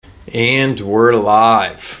And we're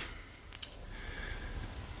live.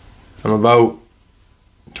 I'm about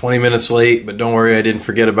 20 minutes late, but don't worry, I didn't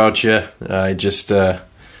forget about you. I just got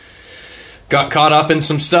caught up in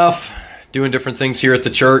some stuff, doing different things here at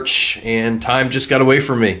the church, and time just got away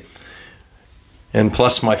from me. And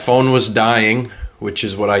plus, my phone was dying, which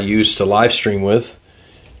is what I use to live stream with.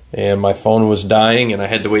 And my phone was dying, and I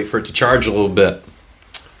had to wait for it to charge a little bit.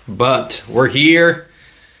 But we're here.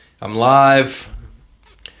 I'm live.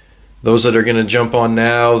 Those that are going to jump on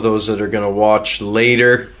now, those that are going to watch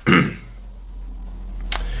later.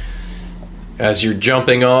 As you're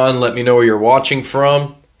jumping on, let me know where you're watching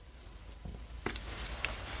from.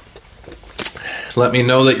 Let me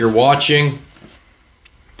know that you're watching.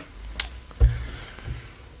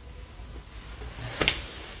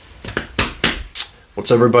 What's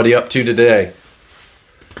everybody up to today?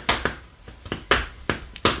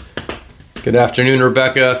 Good afternoon,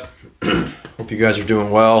 Rebecca. Hope you guys are doing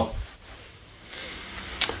well.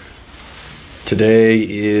 Today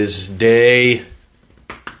is day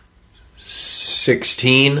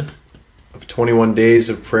 16 of 21 days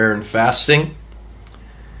of prayer and fasting.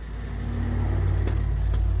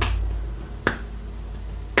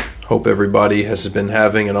 Hope everybody has been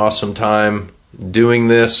having an awesome time doing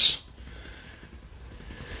this.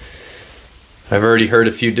 I've already heard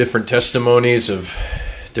a few different testimonies of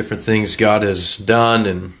different things God has done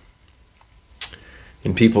and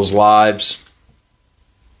in people's lives.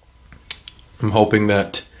 I'm hoping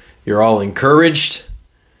that you're all encouraged.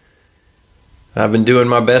 I've been doing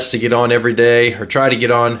my best to get on every day, or try to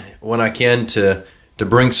get on when I can to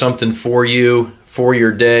bring something for you, for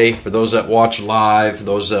your day, for those that watch live,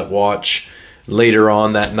 those that watch later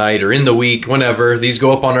on that night or in the week, whenever. These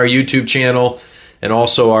go up on our YouTube channel and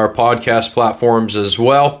also our podcast platforms as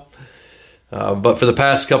well. But for the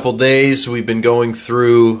past couple days, we've been going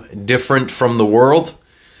through Different from the World.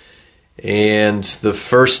 And the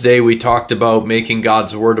first day we talked about making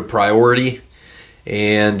God's Word a priority.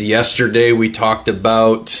 And yesterday we talked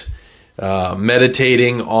about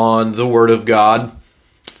meditating on the Word of God.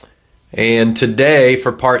 And today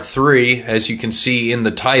for part 3, as you can see in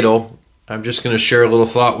the title, I'm just going to share a little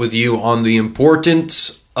thought with you on the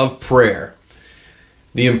importance of prayer.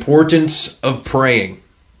 The importance of praying.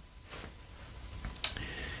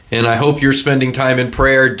 And I hope you're spending time in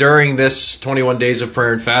prayer during this 21 days of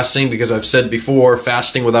prayer and fasting, because I've said before,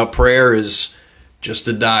 fasting without prayer is just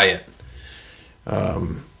a diet.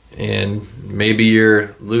 And maybe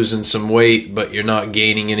you're losing some weight, but you're not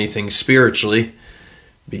gaining anything spiritually,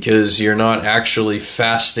 because you're not actually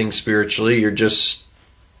fasting spiritually, you're just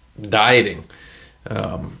dieting.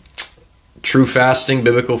 True fasting,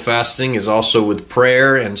 biblical fasting, is also with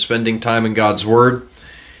prayer and spending time in God's Word.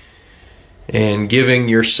 And giving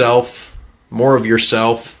yourself, more of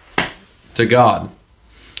yourself, to God.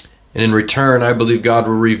 And in return, I believe God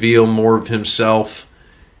will reveal more of Himself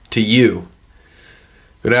to you.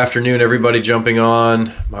 Good afternoon, everybody jumping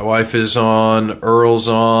on. My wife is on. Earl's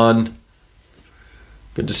on.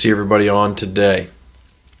 Good to see everybody on today.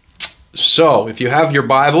 So, if you have your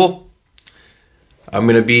Bible, I'm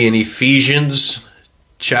going to be in Ephesians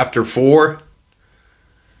chapter 4.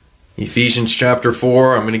 Ephesians chapter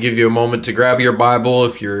 4. I'm going to give you a moment to grab your Bible.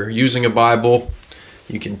 If you're using a Bible,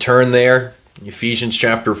 you can turn there. Ephesians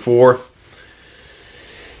chapter 4.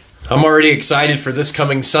 I'm already excited for this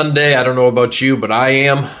coming Sunday. I don't know about you, but I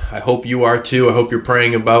am. I hope you are too. I hope you're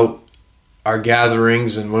praying about our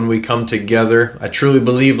gatherings and when we come together. I truly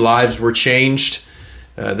believe lives were changed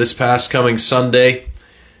this past coming Sunday.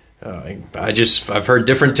 I've heard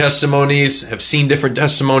different testimonies, have seen different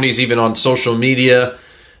testimonies even on social media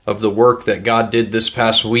of the work that God did this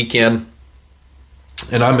past weekend.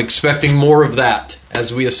 And I'm expecting more of that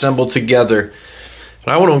as we assemble together.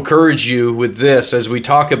 And I want to encourage you with this as we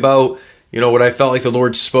talk about, what I felt like the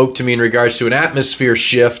Lord spoke to me in regards to an atmosphere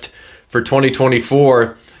shift for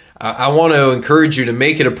 2024. I want to encourage you to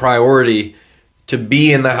make it a priority to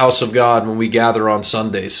be in the house of God when we gather on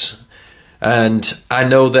Sundays. And I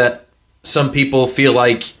know that some people feel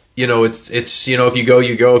like, it's if you go,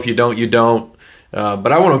 you go. If you don't, you don't.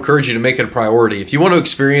 But I want to encourage you to make it a priority. If you want to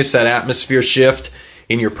experience that atmosphere shift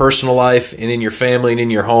in your personal life and in your family and in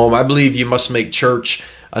your home, I believe you must make church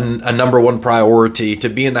a number one priority, to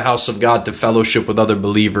be in the house of God, to fellowship with other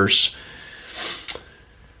believers.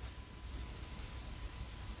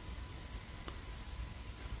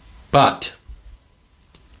 But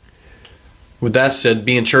with that said,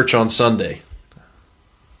 be in church on Sunday.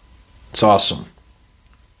 It's awesome.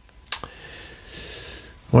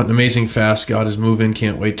 What an amazing fast God is moving.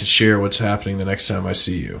 Can't wait to share what's happening the next time I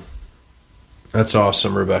see you. That's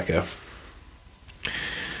awesome, Rebecca.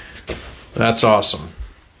 That's awesome.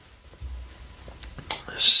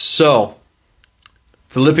 So,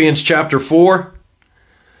 Philippians chapter 4,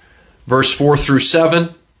 verse 4 through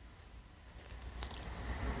 7.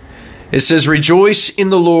 It says, "Rejoice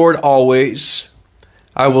in the Lord always.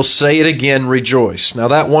 I will say it again, rejoice." Now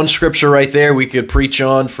that one scripture right there, we could preach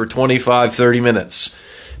on for 25, 30 minutes.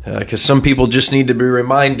 Because some people just need to be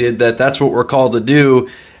reminded that that's what we're called to do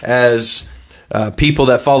as people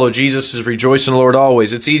that follow Jesus, is rejoice in the Lord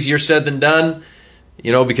always. It's easier said than done,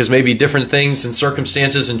 because maybe different things and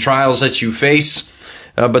circumstances and trials that you face.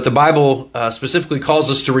 But the Bible specifically calls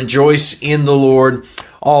us to rejoice in the Lord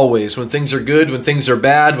always. When things are good, when things are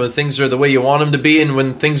bad, when things are the way you want them to be, and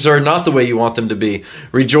when things are not the way you want them to be.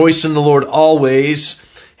 Rejoice in the Lord always.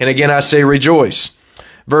 And again, I say rejoice.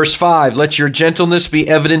 Verse 5, "Let your gentleness be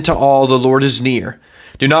evident to all, the Lord is near.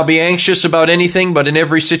 Do not be anxious about anything, but in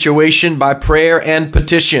every situation, by prayer and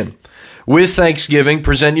petition, with thanksgiving,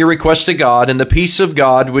 present your requests to God, and the peace of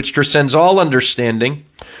God, which transcends all understanding,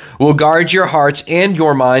 will guard your hearts and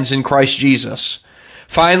your minds in Christ Jesus.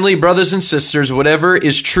 Finally, brothers and sisters, whatever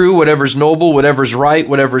is true, whatever is noble, whatever is right,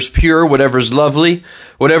 whatever is pure, whatever is lovely,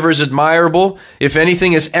 whatever is admirable, if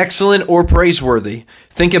anything is excellent or praiseworthy,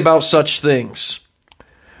 think about such things.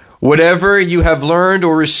 Whatever you have learned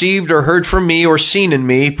or received or heard from me or seen in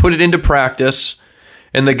me, put it into practice,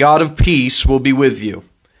 and the God of peace will be with you."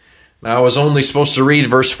 Now, I was only supposed to read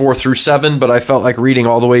verse 4 through 7, but I felt like reading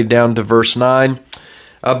all the way down to verse 9.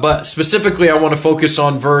 But specifically, I want to focus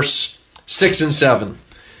on verse 6 and 7.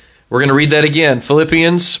 We're going to read that again.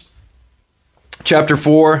 Philippians chapter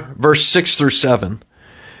 4, verse 6 through 7.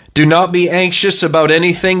 "Do not be anxious about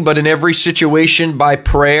anything, but in every situation by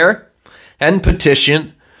prayer and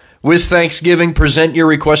petition, with thanksgiving, present your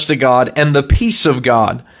request to God, and the peace of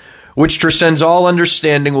God, which transcends all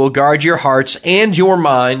understanding, will guard your hearts and your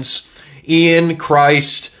minds in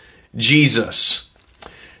Christ Jesus."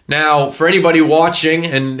 Now, for anybody watching,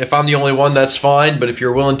 and if I'm the only one, that's fine, but if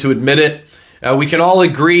you're willing to admit it, we can all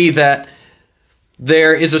agree that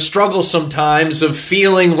there is a struggle sometimes of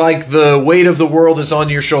feeling like the weight of the world is on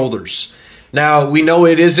your shoulders. Now, we know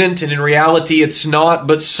it isn't, and in reality it's not,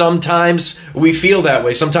 but sometimes we feel that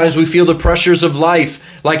way. Sometimes we feel the pressures of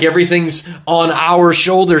life, like everything's on our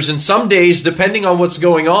shoulders. And some days, depending on what's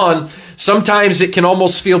going on, sometimes it can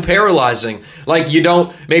almost feel paralyzing. Like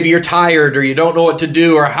maybe you're tired, or you don't know what to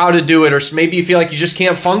do or how to do it, or maybe you feel like you just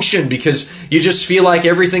can't function because you just feel like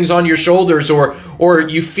everything's on your shoulders, or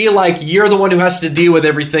you feel like you're the one who has to deal with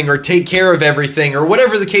everything or take care of everything, or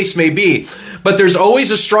whatever the case may be. But there's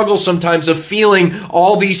always a struggle sometimes of feeling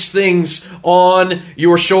all these things on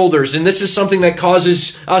your shoulders. And this is something that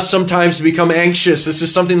causes us sometimes to become anxious. This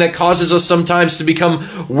is something that causes us sometimes to become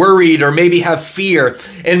worried or maybe have fear.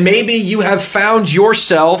 And maybe you have found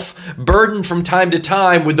yourself burdened from time to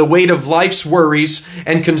time with the weight of life's worries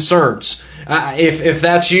and concerns. If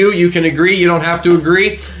that's you, you can agree. You don't have to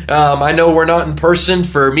agree. I know we're not in person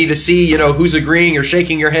for me to see, who's agreeing or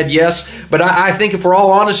shaking your head yes. But I think if we're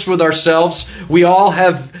all honest with ourselves, we all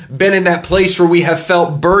have been in that place where we have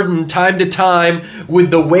felt burdened time to time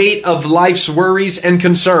with the weight of life's worries and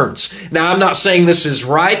concerns. Now, I'm not saying this is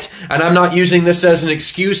right, and I'm not using this as an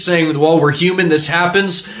excuse saying, well, we're human, this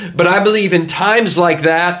happens. But I believe in times like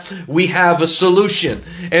that, we have a solution,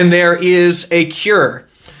 and there is a cure.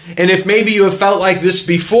 And if maybe you have felt like this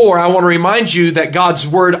before, I want to remind you that God's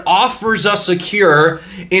Word offers us a cure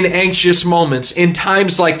in anxious moments, in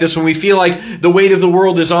times like this when we feel like the weight of the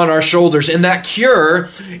world is on our shoulders. And that cure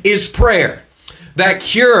is prayer. That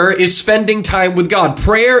cure is spending time with God.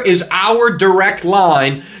 Prayer is our direct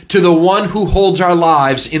line to the one who holds our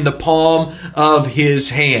lives in the palm of His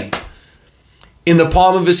hand. In the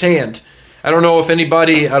palm of His hand. I don't know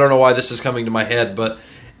why this is coming to my head, but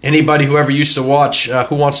anybody who ever used to watch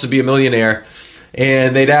Who Wants to Be a Millionaire,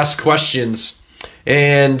 and they'd ask questions,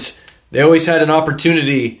 and they always had an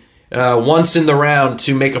opportunity once in the round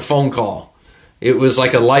to make a phone call. It was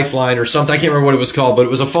like a lifeline or something. I can't remember what it was called, but it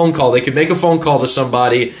was a phone call. They could make a phone call to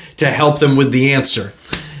somebody to help them with the answer.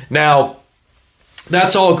 Now,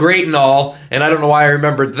 that's all great and all, and I don't know why I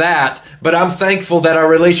remembered that, but I'm thankful that our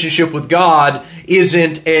relationship with God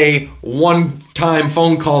isn't a one-time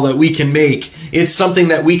phone call that we can make. It's something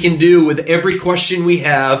that we can do with every question we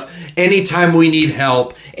have, anytime we need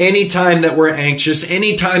help, anytime that we're anxious,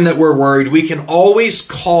 anytime that we're worried. We can always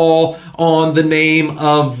call on the name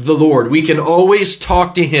of the Lord. We can always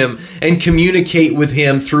talk to Him and communicate with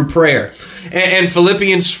Him through prayer. And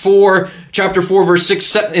Philippians 4, chapter 4, verse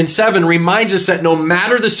 6 and 7 reminds us that no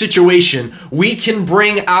matter the situation, we can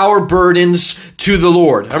bring our burdens to the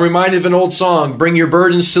Lord. I'm reminded of an old song, "Bring your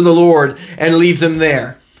burdens to the Lord and leave them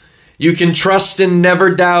there." You can trust and never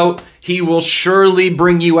doubt He will surely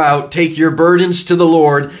bring you out. Take your burdens to the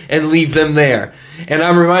Lord and leave them there. And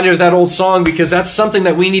I'm reminded of that old song because that's something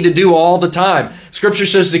that we need to do all the time. Scripture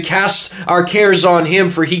says to cast our cares on Him,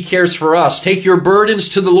 for He cares for us. Take your burdens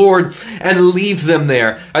to the Lord and leave them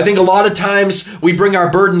there. I think a lot of times we bring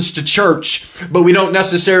our burdens to church, but we don't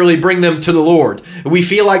necessarily bring them to the Lord. We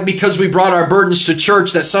feel like because we brought our burdens to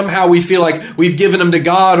church that somehow we feel like we've given them to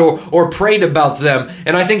God or prayed about them.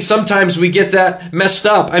 And I think sometimes we get that messed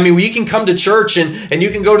up. I mean, you can come to church and you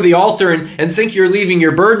can go to the altar and think you're leaving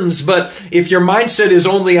your burdens, but if your mindset is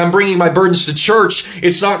only, I'm bringing my burdens to church,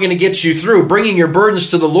 it's not going to get you through. Bringing your burdens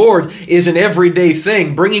to the Lord is an everyday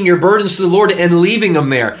thing. Bringing your burdens to the Lord and leaving them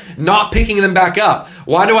there, not picking them back up.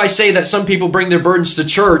 Why do I say that some people bring their burdens to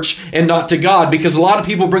church and not to God? Because a lot of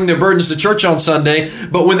people bring their burdens to church on Sunday,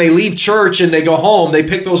 but when they leave church and they go home, they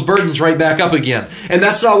pick those burdens right back up again. And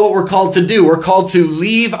that's not what we're called to do. We're called to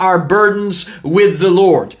leave our burdens with the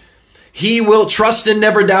Lord. He will trust and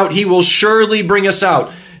never doubt. He will surely bring us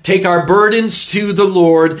out. Take our burdens to the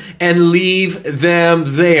Lord and leave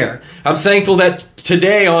them there. I'm thankful that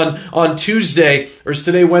today on Tuesday, or is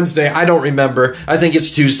today Wednesday? I don't remember. I think it's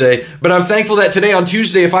Tuesday. But I'm thankful that today on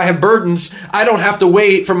Tuesday, if I have burdens, I don't have to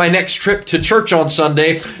wait for my next trip to church on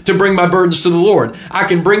Sunday to bring my burdens to the Lord. I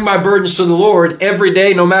can bring my burdens to the Lord every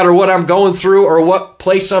day, no matter what I'm going through or what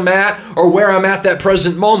place I'm at or where I'm at that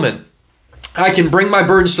present moment. I can bring my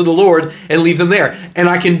burdens to the Lord and leave them there. And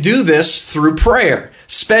I can do this through prayer,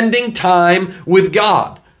 spending time with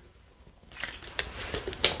God.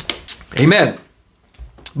 Amen.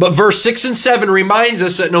 But verse 6 and 7 reminds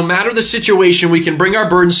us that no matter the situation, we can bring our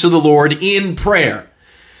burdens to the Lord in prayer.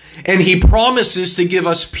 And He promises to give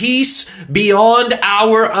us peace beyond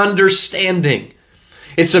our understanding.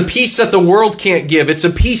 It's a peace that the world can't give. It's a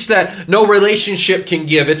peace that no relationship can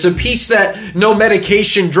give. It's a peace that no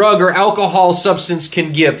medication, drug, or alcohol substance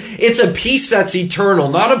can give. It's a peace that's eternal,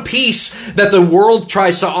 not a peace that the world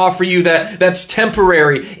tries to offer you that's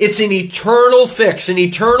temporary. It's an eternal fix, an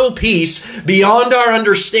eternal peace beyond our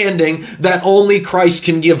understanding that only Christ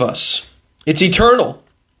can give us. It's eternal.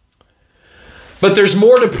 But there's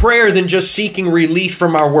more to prayer than just seeking relief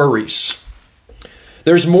from our worries.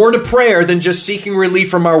 There's more to prayer than just seeking relief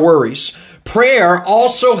from our worries. Prayer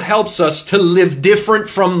also helps us to live different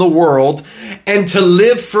from the world and to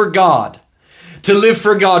live for God. To live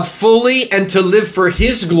for God fully and to live for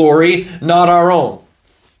His glory, not our own.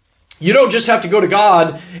 You don't just have to go to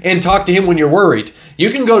God and talk to Him when you're worried. You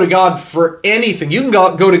can go to God for anything. You can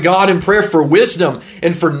go to God in prayer for wisdom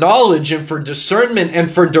and for knowledge and for discernment and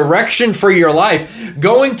for direction for your life.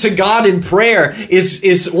 Going to God in prayer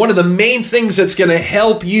is one of the main things that's going to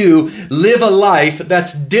help you live a life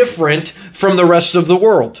that's different from the rest of the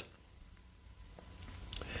world.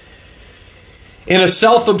 In a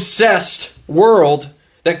self-obsessed world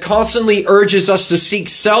that constantly urges us to seek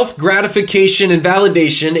self-gratification and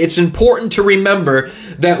validation, it's important to remember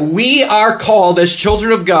that we are called as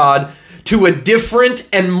children of God to a different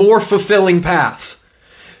and more fulfilling path.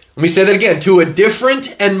 Let me say that again, to a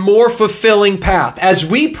different and more fulfilling path. As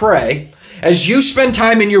we pray, as you spend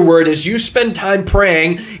time in your word, as you spend time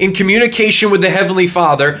praying in communication with the Heavenly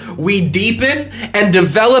Father, we deepen and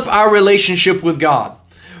develop our relationship with God.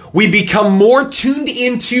 We become more tuned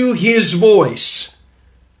into His voice,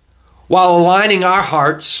 while aligning our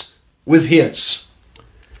hearts with His.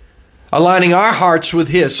 Aligning our hearts with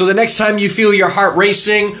His. So the next time you feel your heart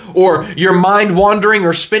racing or your mind wandering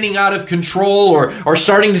or spinning out of control or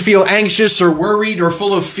starting to feel anxious or worried or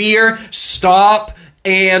full of fear, stop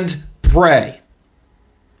and pray.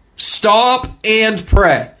 Stop and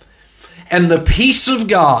pray. And the peace of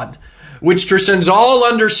God, which transcends all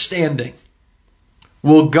understanding,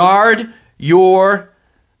 will guard your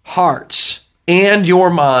hearts and your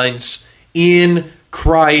minds in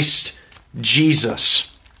Christ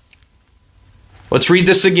Jesus. Let's read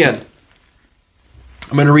this again.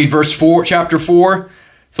 I'm going to read chapter 4,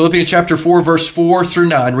 Philippians chapter 4, verse 4 through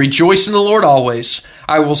 9. Rejoice in the Lord always.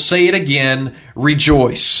 I will say it again,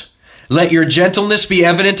 rejoice. Let your gentleness be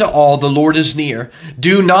evident to all. The Lord is near.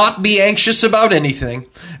 Do not be anxious about anything,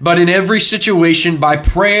 but in every situation by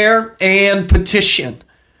prayer and petition,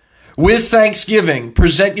 with thanksgiving,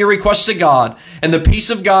 present your requests to God, and the peace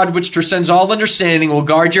of God, which transcends all understanding, will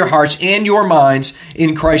guard your hearts and your minds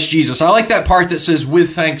in Christ Jesus. I like that part that says,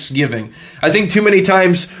 with thanksgiving. I think too many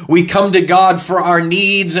times we come to God for our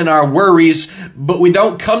needs and our worries, but we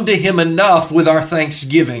don't come to Him enough with our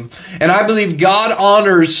thanksgiving. And I believe God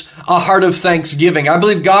honors a heart of thanksgiving. I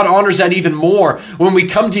believe God honors that even more when we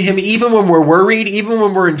come to him, even when we're worried, even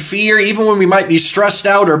when we're in fear, even when we might be stressed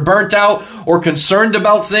out or burnt out or concerned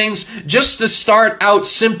about things, just to start out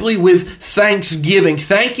simply with thanksgiving,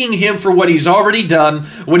 thanking him for what he's already done,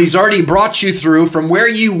 what he's already brought you through, from where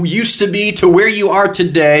you used to be to where you are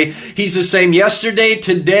today. He's the same yesterday,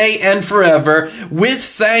 today, and forever. With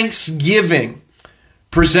thanksgiving,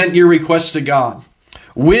 present your request to God.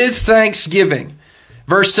 With thanksgiving.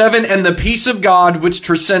 Verse 7, and the peace of God, which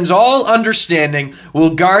transcends all understanding, will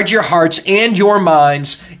guard your hearts and your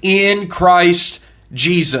minds in Christ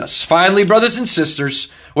Jesus. Finally, brothers and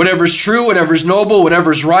sisters, whatever is true, whatever is noble,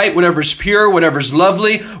 whatever is right, whatever is pure, whatever is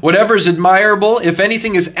lovely, whatever is admirable, if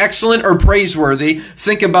anything is excellent or praiseworthy,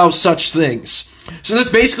 think about such things. So this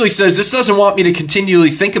basically says this doesn't want me to continually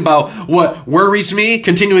think about what worries me,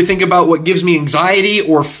 continually think about what gives me anxiety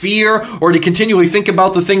or fear, or to continually think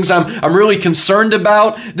about the things I'm really concerned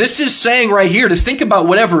about. This is saying right here to think about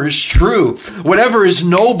whatever is true, whatever is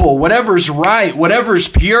noble, whatever is right, whatever is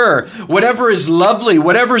pure, whatever is lovely,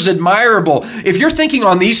 whatever is admirable. If you're thinking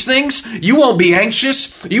on these things, you won't be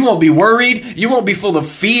anxious, you won't be worried, you won't be full of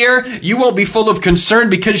fear, you won't be full of concern,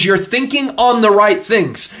 because you're thinking on the right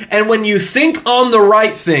things. And when you think on the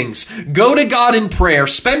right things, go to God in prayer,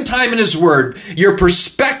 spend time in his word, your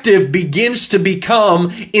perspective begins to become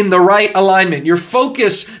in the right alignment. Your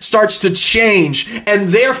focus starts to change, and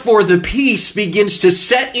therefore the peace begins to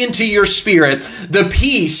set into your spirit, the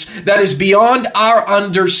peace that is beyond our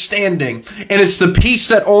understanding. And it's the peace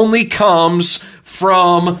that only comes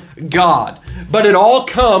from God. But it all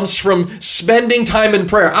comes from spending time in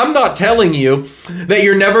prayer. I'm not telling you that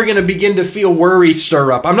you're never going to begin to feel worry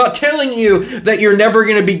stir up. I'm not telling you that you're never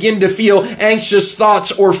going to begin to feel anxious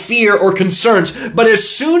thoughts or fear or concerns. But as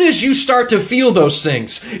soon as you start to feel those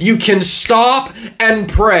things, you can stop and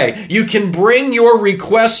pray. You can bring your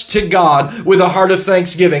request to God with a heart of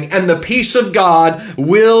thanksgiving, and the peace of God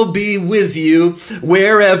will be with you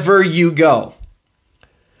wherever you go.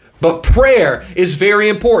 But prayer is very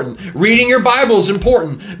important. Reading your Bible is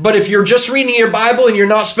important. But if you're just reading your Bible and you're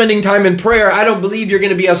not spending time in prayer, I don't believe you're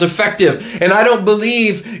going to be as effective. And I don't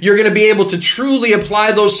believe you're going to be able to truly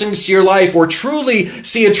apply those things to your life or truly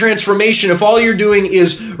see a transformation if all you're doing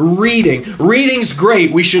is reading. Reading's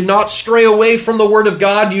great. We should not stray away from the Word of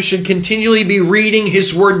God. You should continually be reading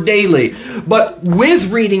His Word daily. But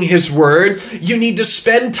with reading His Word, you need to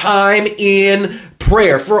spend time in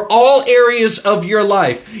prayer for all areas of your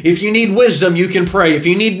life. If you need wisdom, you can pray. If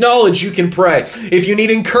you need knowledge, you can pray. If you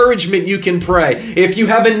need encouragement, you can pray. If you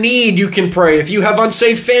have a need, you can pray. If you have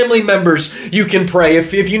unsaved family members, you can pray.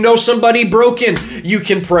 If you know somebody broken, you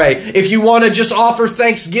can pray. If you want to just offer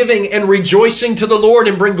thanksgiving and rejoicing to the Lord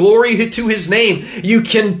and bring glory to His name, you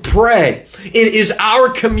can pray. It is our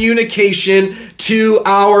communication to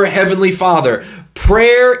our Heavenly Father.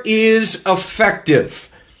 Prayer is effective.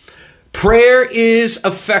 Prayer is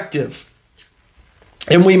effective,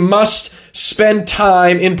 and we must spend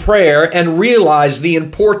time in prayer and realize the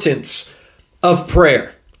importance of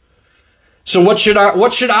prayer. So what should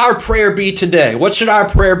our prayer be today? What should our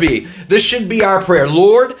prayer be? This should be our prayer.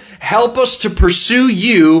 Lord, help us to pursue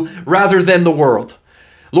you rather than the world.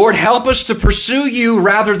 Lord, help us to pursue you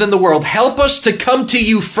rather than the world. Help us to come to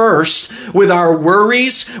you first with our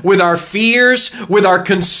worries, with our fears, with our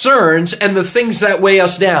concerns, and the things that weigh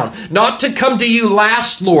us down. Not to come to you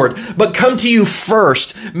last, Lord, but come to you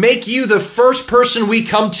first. Make you the first person we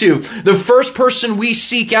come to, the first person we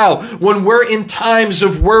seek out when we're in times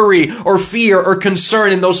of worry or fear or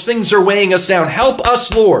concern and those things are weighing us down. Help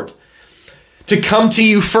us, Lord, to come to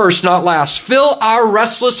you first, not last. Fill our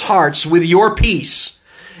restless hearts with your peace,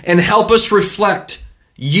 and help us reflect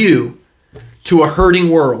you to a hurting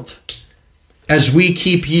world as we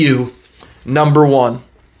keep you number one.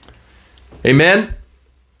 Amen?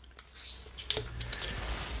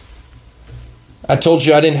 I told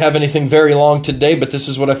you I didn't have anything very long today, but this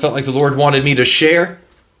is what I felt like the Lord wanted me to share.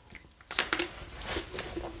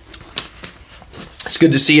 It's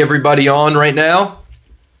good to see everybody on right now.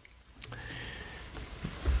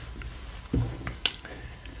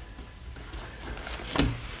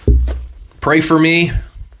 Pray for me.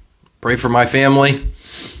 Pray for my family.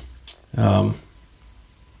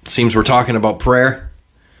 Seems we're talking about prayer.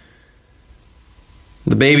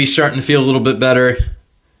 The baby's starting to feel a little bit better.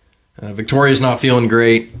 Victoria's not feeling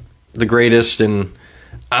the greatest, and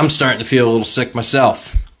I'm starting to feel a little sick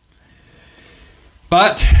myself.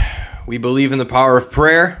 But we believe in the power of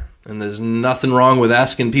prayer, and there's nothing wrong with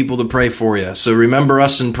asking people to pray for you. So remember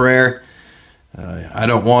us in prayer. I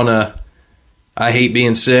hate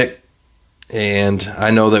being sick. And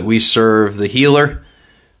I know that we serve the healer.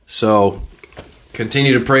 So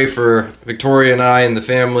continue to pray for Victoria and I and the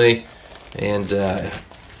family, and that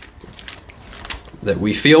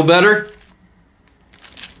we feel better.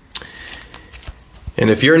 And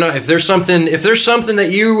if there's something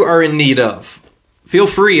that you are in need of, feel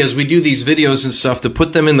free, as we do these videos and stuff, to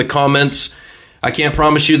put them in the comments. I can't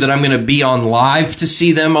promise you that I'm going to be on live to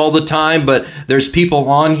see them all the time, but there's people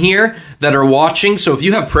on here that are watching. So if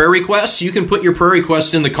you have prayer requests, you can put your prayer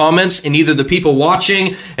request in the comments, and either the people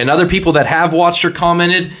watching and other people that have watched or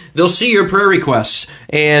commented, they'll see your prayer requests,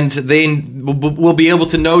 and they will be able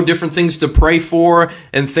to know different things to pray for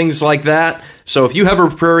and things like that. So if you have a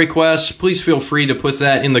prayer request, please feel free to put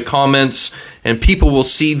that in the comments, and people will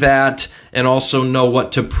see that and also know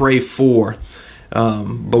what to pray for.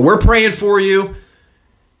 But we're praying for you.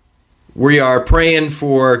 We are praying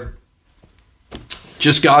for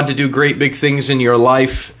just God to do great big things in your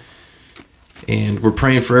life. And we're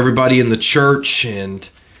praying for everybody in the church, and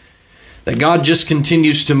that God just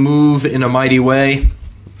continues to move in a mighty way.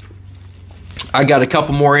 I got a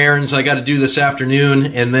couple more errands I got to do this afternoon,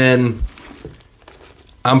 and then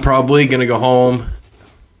I'm probably going to go home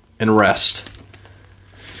and rest.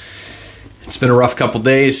 It's been a rough couple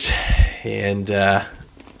days, and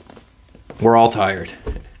we're all tired.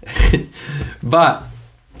 But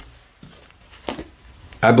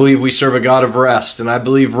I believe we serve a God of rest, and I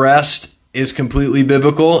believe rest is completely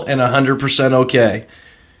biblical and 100% okay.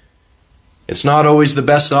 It's not always the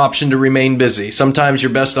best option to remain busy. Sometimes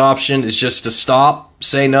your best option is just to stop,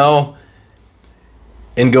 say no,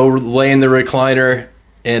 and go lay in the recliner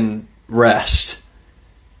and rest.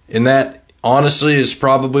 And that, honestly, is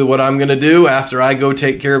probably what I'm going to do after I go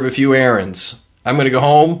take care of a few errands. I'm going to go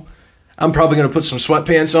home. I'm probably going to put some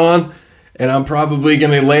sweatpants on, and I'm probably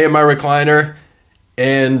going to lay in my recliner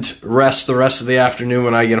and rest the rest of the afternoon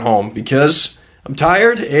when I get home, because I'm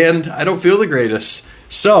tired and I don't feel the greatest.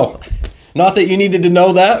 So, not that you needed to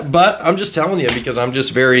know that, but I'm just telling you because I'm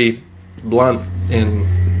just very blunt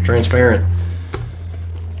and transparent.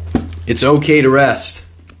 It's okay to rest.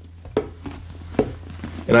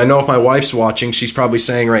 And I know if my wife's watching, she's probably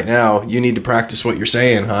saying right now, you need to practice what you're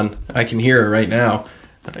saying, hon. I can hear her right now.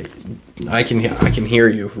 I can hear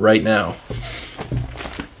you right now.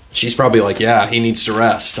 She's probably like, yeah, he needs to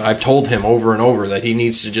rest. I've told him over and over that he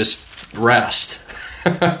needs to just rest.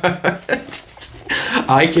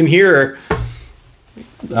 I can hear her.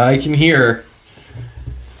 I can hear her.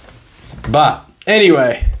 But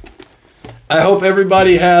anyway, I hope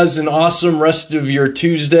everybody has an awesome rest of your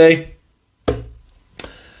Tuesday.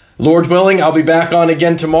 Lord willing, I'll be back on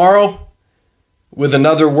again tomorrow with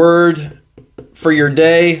another word for your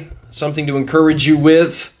day, something to encourage you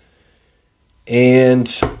with. And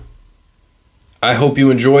I hope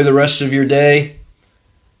you enjoy the rest of your day.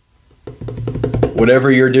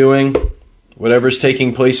 Whatever you're doing, whatever's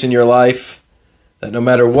taking place in your life, that no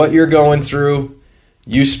matter what you're going through,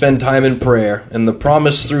 you spend time in prayer. And the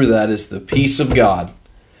promise through that is the peace of God.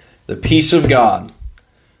 The peace of God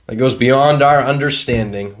that goes beyond our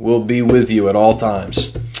understanding will be with you at all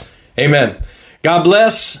times. Amen. God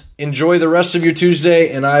bless. Enjoy the rest of your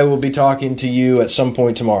Tuesday, and I will be talking to you at some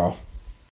point tomorrow.